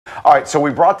All right, so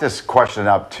we brought this question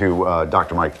up to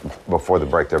Dr. Mike before the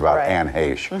break there about Anne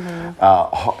Heche.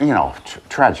 You know,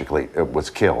 tragically, it was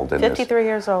killed. In 53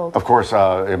 years old. Of course,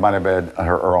 it might have been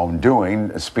her own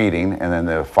doing, speeding, and then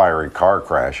the fiery car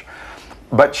crash.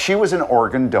 But she was an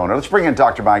organ donor. Let's bring in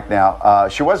Dr. Mike now.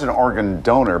 She was an organ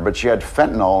donor, but she had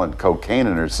fentanyl and cocaine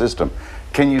in her system.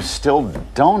 Can you still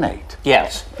donate?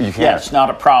 Yes. You can. Yes, not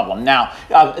a problem. Now,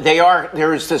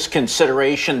 there is this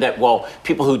consideration that, well,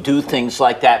 people who do things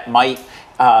like that might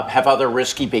have other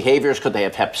risky behaviors because they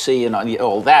have Hep C and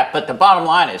all that. But the bottom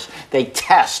line is they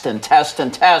test and test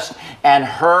and test, and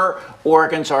her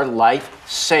organs are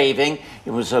life-saving.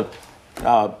 It was a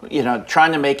you know,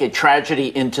 trying to make a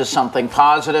tragedy into something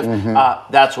positive.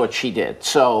 That's what she did.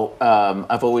 So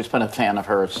I've always been a fan of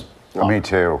hers. Me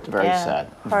too. Very sad.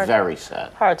 Very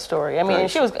sad. Hard story. I mean,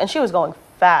 and she was going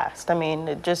fast. I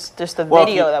mean, just the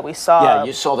video that we saw. Yeah,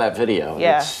 you saw that video.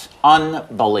 Yeah. It's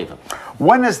unbelievable.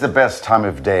 When is the best time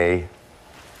of day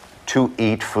to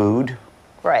eat food?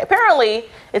 Right. Apparently,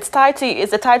 it's tied to.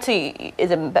 Is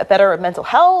it better mental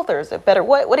health, or is it better?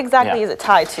 What exactly is it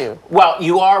tied to? Well,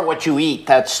 you are what you eat.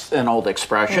 That's an old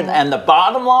expression. And the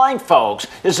bottom line, folks,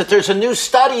 is that there's a new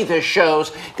study that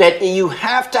shows that you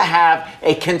have to have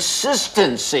a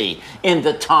consistency in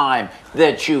the time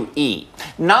that you eat.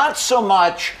 Not so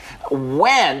much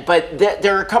when, but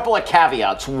there are a couple of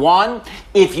caveats. One,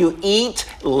 if you eat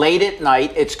late at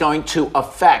night, it's going to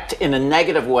affect in a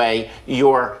negative way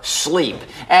your sleep.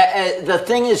 The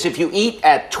thing is, if you eat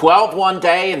at 12 one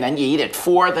day and then you eat at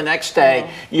 4 the next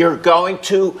day, you're going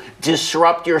to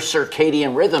disrupt your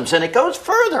circadian rhythms. And it goes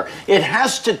further. It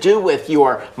has to do with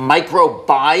your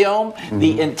microbiome,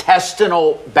 the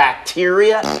intestinal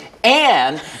bacteria,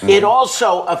 and it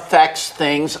also affects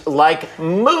things like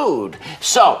mood.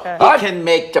 So it can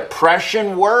make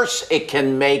depression worse. It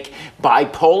can make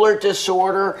bipolar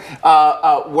disorder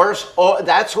worse.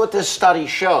 That's what this study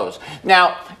shows.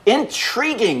 Now,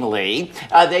 intriguingly,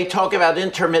 they talk about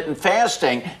intermittent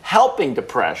fasting helping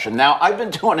depression. Now, I've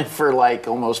been doing it for like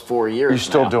almost 4 years. You're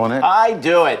still doing it? I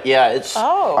do it, yeah.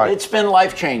 It's been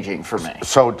life-changing for me.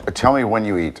 So tell me when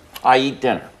you eat. I eat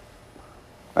dinner.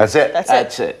 That's it?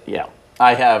 That's it, yeah.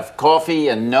 I have coffee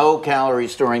and no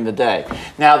calories during the day.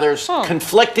 Now, there's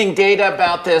conflicting data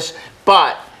about this,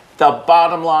 but the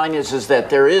bottom line is that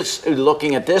there is,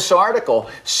 looking at this article,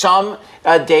 some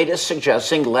data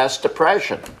suggesting less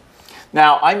depression.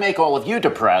 Now, I make all of you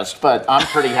depressed, but I'm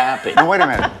pretty happy. Now, wait a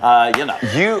minute. You know,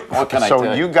 what can I so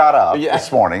tell you got up this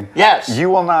morning. Yes. You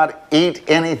will not eat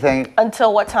anything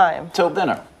Until what time? till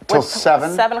dinner. till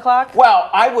 7? 7 o'clock? Well,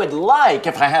 I would like,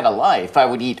 if I had a life, I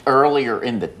would eat earlier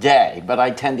in the day, but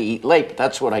I tend to eat late, but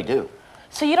that's what I do.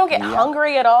 So you don't get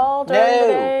hungry at all during the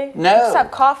day? No. You just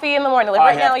have coffee in the morning. Like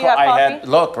right now you have coffee?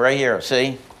 Look, right here,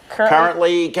 see?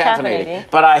 Currently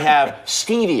caffeinated. But I have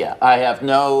stevia. I have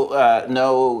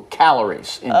no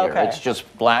calories in here. It's just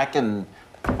black and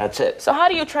that's it. So how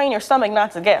do you train your stomach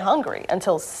not to get hungry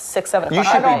until 6, 7 o'clock?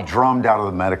 You should be drummed out of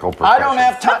the medical profession. I don't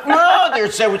have time. No, there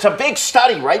was a big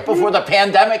study right before the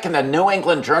pandemic in the New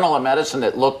England Journal of Medicine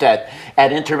that looked at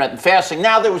intermittent fasting.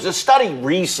 Now, there was a study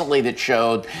recently that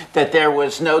showed that there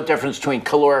was no difference between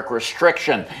caloric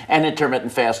restriction and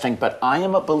intermittent fasting, but I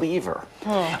am a believer,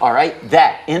 all right,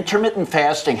 that intermittent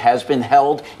fasting has been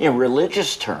held in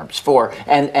religious terms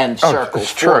and circles.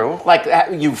 It's true. Like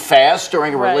you fast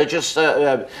during a religious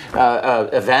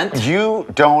event. You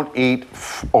don't eat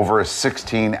over a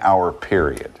 16-hour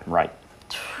period. Right.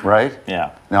 Right?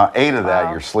 Yeah. Now, 8 of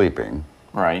that, you're sleeping.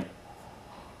 Right.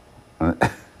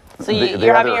 So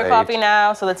you're having your coffee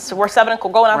now, so we're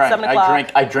going on 7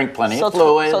 o'clock. I drink plenty of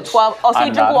fluids. So 12, so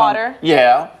you drink water?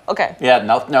 Yeah. Okay.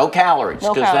 Yeah, no calories.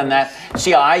 No Because then calories.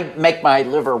 see, I make my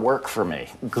liver work for me.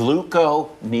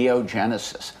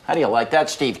 Gluconeogenesis. How do you like that,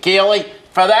 Steve Keeley?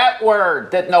 For that word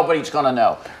that nobody's going to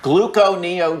know.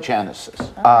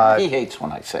 Gluconeogenesis. He hates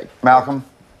when I say. Malcolm,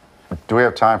 do we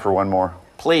have time for one more?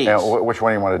 Please. Which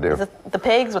one do you want to do? The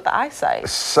pigs with the eyesight.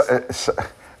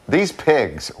 These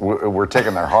pigs were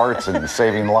taking their hearts and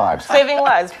saving lives. Saving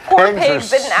lives. Poor pigs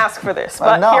didn't ask for this,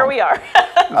 but here we are.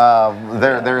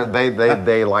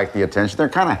 They like the attention. They're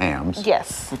kind of hams.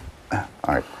 Yes. All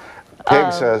right.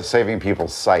 Pigs saving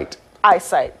people's sight.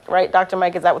 Eyesight, right, Dr.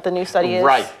 Mike? Is that what the new study is?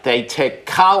 Right. They take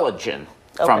collagen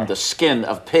from the skin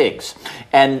of pigs.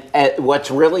 And what's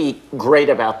really great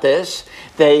about this,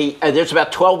 there's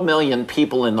about 12 million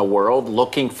people in the world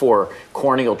looking for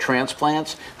corneal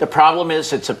transplants. The problem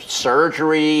is it's a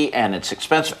surgery and it's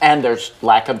expensive and there's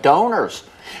lack of donors.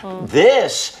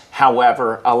 This,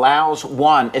 however, allows,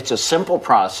 one, it's a simple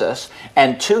process,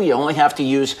 and two, you only have to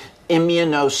use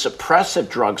immunosuppressive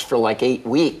drugs for like 8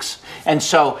 weeks. And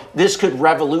so this could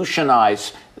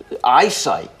revolutionize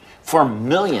eyesight for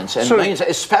millions and millions,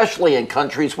 especially in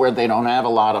countries where they don't have a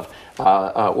lot of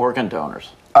organ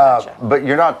donors. But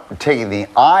you're not taking the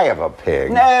eye of a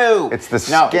pig. No. It's the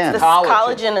No, skin. The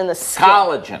collagen in the skin.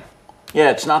 Collagen. Yeah,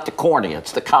 it's not the cornea,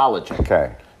 it's the collagen.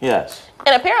 Okay. Yes.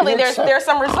 And apparently there's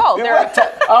some results.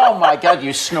 Oh my God,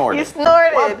 you snorted. You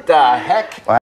snorted. What the heck?